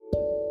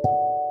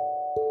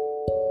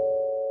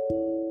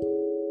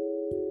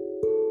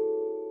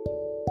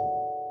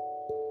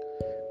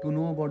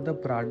about the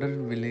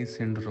Prader-Willi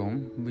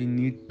syndrome, we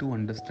need to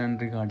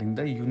understand regarding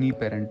the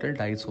uniparental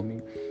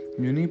disomy.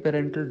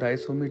 Uniparental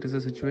disomy, it is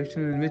a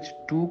situation in which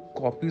two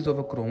copies of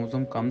a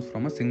chromosome comes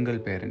from a single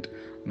parent.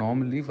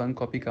 Normally, one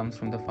copy comes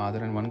from the father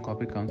and one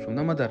copy comes from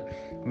the mother.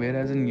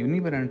 Whereas in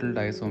uniparental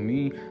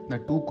disomy, the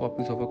two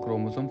copies of a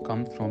chromosome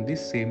comes from the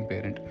same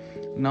parent.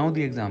 Now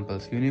the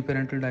examples.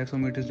 Uniparental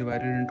disomy, it is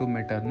divided into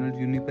maternal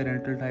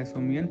uniparental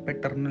disomy and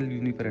paternal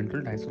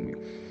uniparental disomy.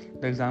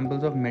 The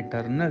examples of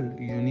maternal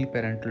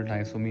uniparental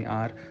disomy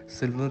are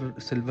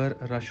Silver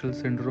Russell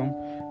syndrome,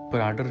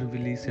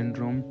 Prader-Willi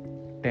syndrome,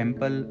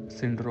 Temple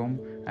syndrome,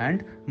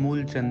 and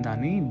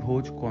Moolchandani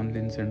Bhoj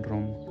Conlin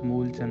syndrome.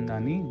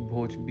 Moolchandani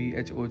Bhoj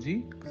BHOG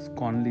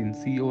Conlin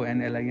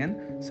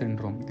CONLIN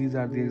syndrome. These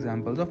are the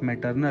examples of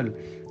maternal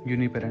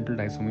uniparental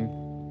disomy.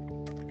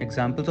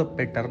 Examples of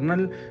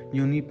paternal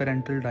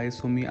uniparental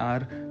disomy are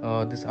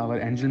this our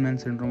Angelman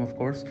syndrome, of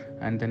course,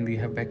 and then we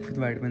have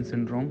Beckwith-Whiteman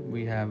syndrome.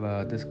 We have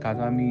this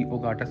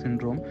Kagami-Ogata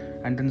syndrome,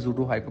 and then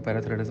Zudo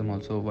hypoparathyroidism.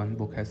 Also, one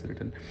book has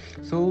written.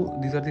 So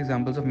these are the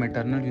examples of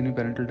maternal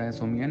uniparental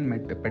disomy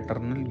and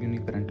paternal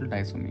uniparental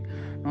disomy.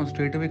 Now,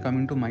 straight away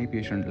coming to my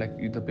patient, like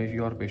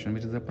your patient,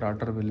 which is the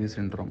Prader-Willi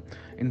syndrome.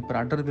 In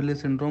Prader-Willi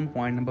syndrome,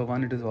 point number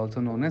one, it is also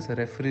known as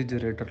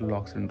refrigerator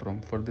lock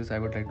syndrome. For this, I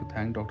would like to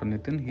thank Dr.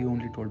 Nitin. He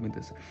only told me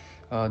this.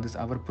 This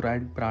our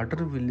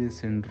Prader-Willi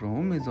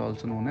syndrome is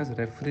also known as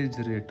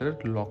refrigerator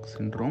lock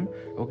syndrome.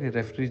 Okay,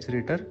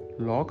 refrigerator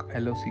lock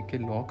LOCK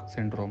lock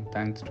syndrome.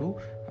 Thanks to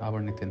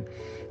our Nitin.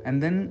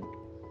 And then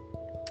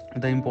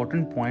the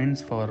important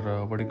points for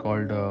what you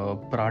called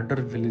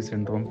Prader-Willi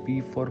syndrome.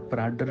 P for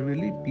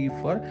Prader-Willi, P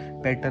for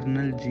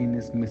paternal gene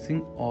is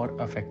missing or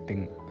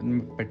affecting.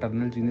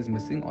 Paternal gene is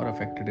missing or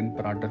affected in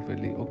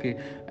Prader-Willi. Okay,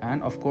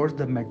 and of course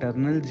the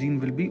maternal gene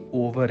will be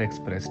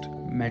overexpressed.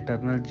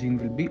 Maternal gene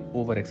will be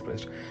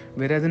overexpressed.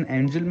 Whereas in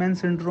Angelman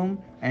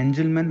syndrome,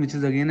 Angelman, which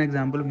is again an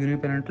example of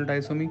uniparental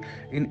disomy,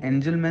 in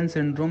Angelman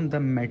syndrome the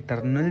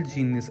maternal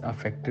gene is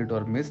affected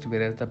or missed,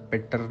 whereas the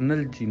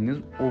paternal gene is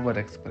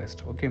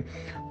overexpressed. Okay,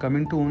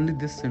 coming to only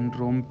this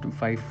syndrome, to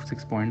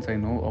 5-6 points I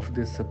know of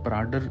this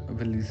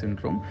Prader-Willi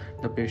syndrome.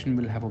 The patient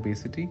will have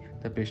obesity,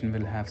 the patient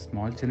will have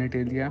small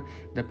genitalia,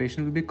 the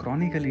patient will be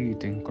chronically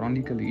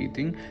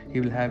eating.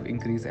 He will have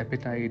increased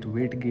appetite,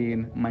 weight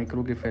gain,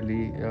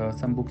 microcephaly,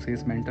 some books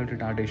says mental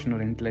retardation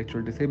or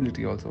intellectual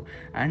disability also,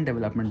 and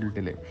developmental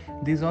delay.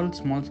 These all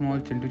small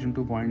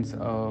chintu points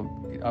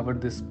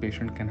this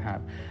patient can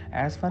have.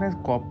 As far as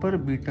copper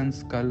beaten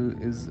skull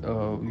is,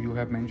 you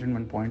have mentioned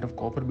one point of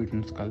copper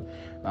beaten skull.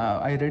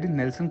 I read in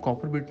Nelson,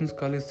 copper beaten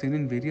skull is seen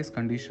in various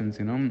conditions.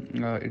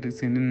 It is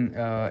seen in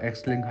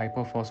X-linked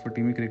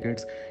hypophosphatemic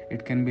rickets.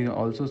 It can be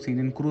also seen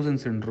in Cruzen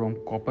syndrome,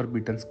 copper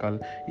beaten skull.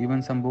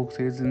 Even some book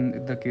says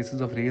in the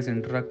cases of raised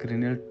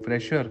intracranial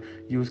pressure,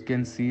 you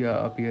can see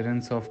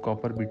appearance of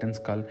copper beaten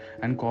skull.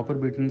 And copper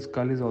beaten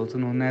skull is also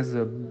known as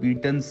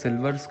beaten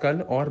silver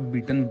skull or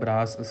beaten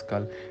brass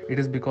skull. It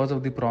is because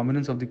of the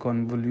prominence of the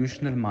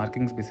convolutional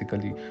markings,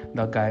 basically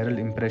the gyral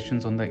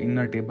impressions on the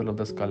inner table of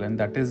the skull, and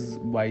that is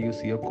why you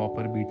see a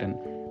copper beaten.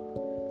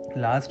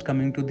 Last,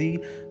 coming to the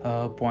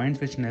points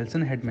which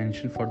Nelson had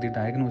mentioned for the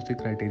diagnostic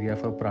criteria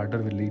for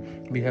Prader-Willi,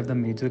 we have the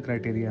major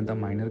criteria and the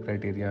minor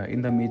criteria.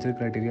 In the major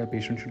criteria,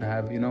 patient should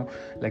have,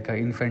 like a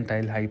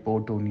infantile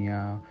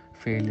hypotonia,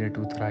 failure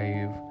to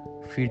thrive,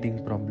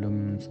 feeding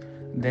problems.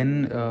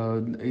 Then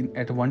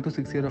at 1 to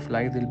 6 years of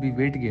life, there will be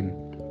weight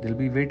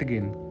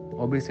gain,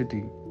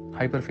 obesity,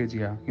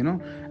 hyperphagia,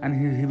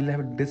 and he will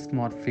have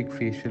dysmorphic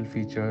facial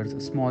features,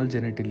 small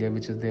genitalia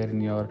which is there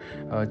in your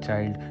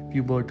child,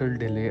 pubertal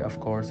delay, of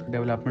course,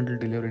 developmental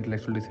delay or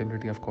intellectual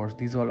disability, of course.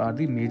 These all are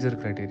the major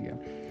criteria.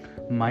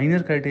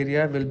 Minor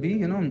criteria will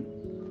be,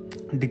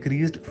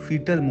 decreased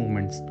fetal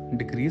movements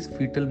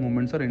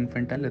or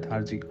infantile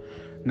lethargy.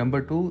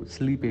 Number 2,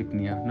 sleep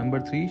apnea. Number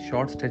 3,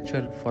 short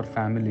stature for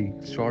family,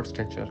 short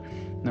stature.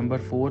 Number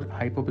 4,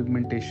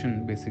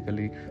 hypopigmentation,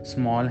 basically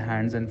small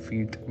hands and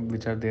feet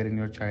which are there in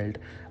your child,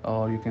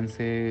 or you can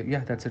say,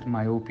 that's it,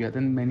 myopia.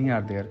 Then many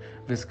are there: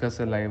 viscous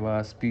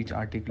saliva, speech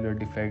articular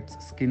defects,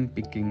 skin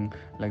picking,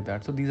 like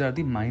that. So these are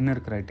the minor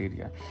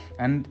criteria.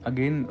 And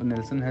again,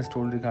 Nelson has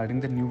told regarding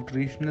the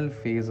nutritional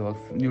phases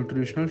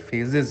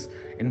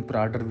in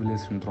Prader-Willi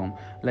syndrome.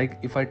 Like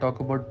if I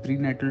talk about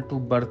prenatal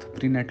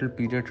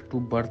period to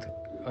birth,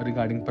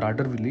 regarding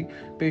Prader-Willi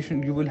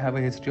patient, you will have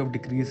a history of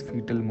decreased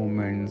fetal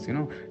movements in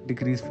our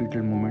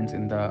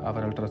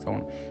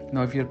ultrasound.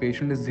 Now if your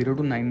patient is 0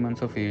 to 9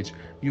 months of age,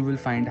 you will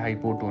find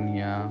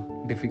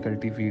hypotonia,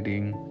 difficulty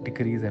feeding,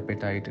 decreased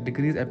appetite,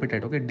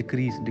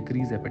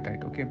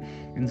 okay,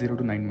 in 0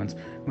 to 9 months.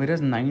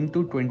 Whereas 9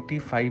 to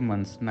 25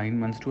 months, 9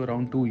 months to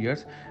around 2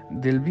 years,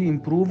 there'll be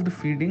improved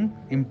feeding,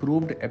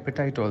 improved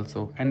appetite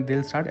also, and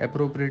they'll start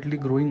appropriately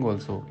growing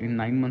also. In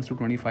 9 months to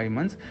 25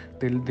 months,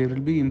 there will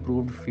be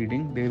improved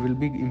feeding, there will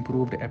be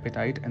improved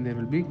appetite, and they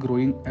will be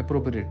growing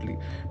appropriately.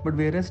 But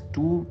whereas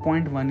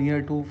 2.1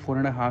 year to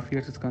 4.5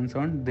 years is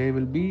concerned, there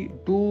will be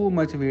too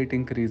much weight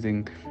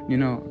increasing,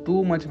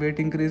 too much weight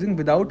increasing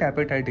without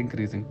appetite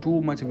increasing,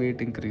 too much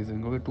weight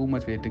increasing, okay, too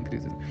much weight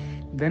increasing.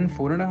 Then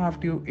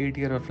 4.5 to 8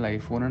 year of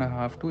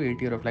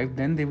life,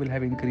 then they will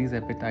have increased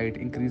appetite,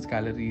 increased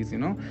calories,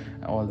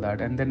 all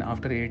that. And then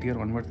after 8 year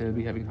onwards, they will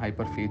be having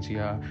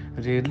hyperphagia.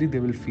 Rarely they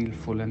will feel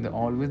full, and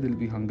they'll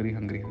be hungry.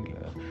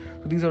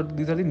 So these are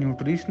the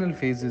nutritional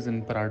phases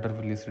in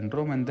Prader-Willi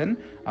syndrome, and then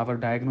our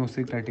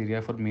diagnostic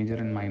criteria for major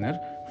and minor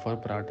for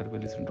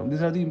Prader-Willi syndrome.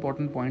 These are the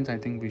important points I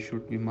think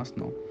we must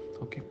know.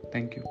 Okay,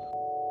 thank you.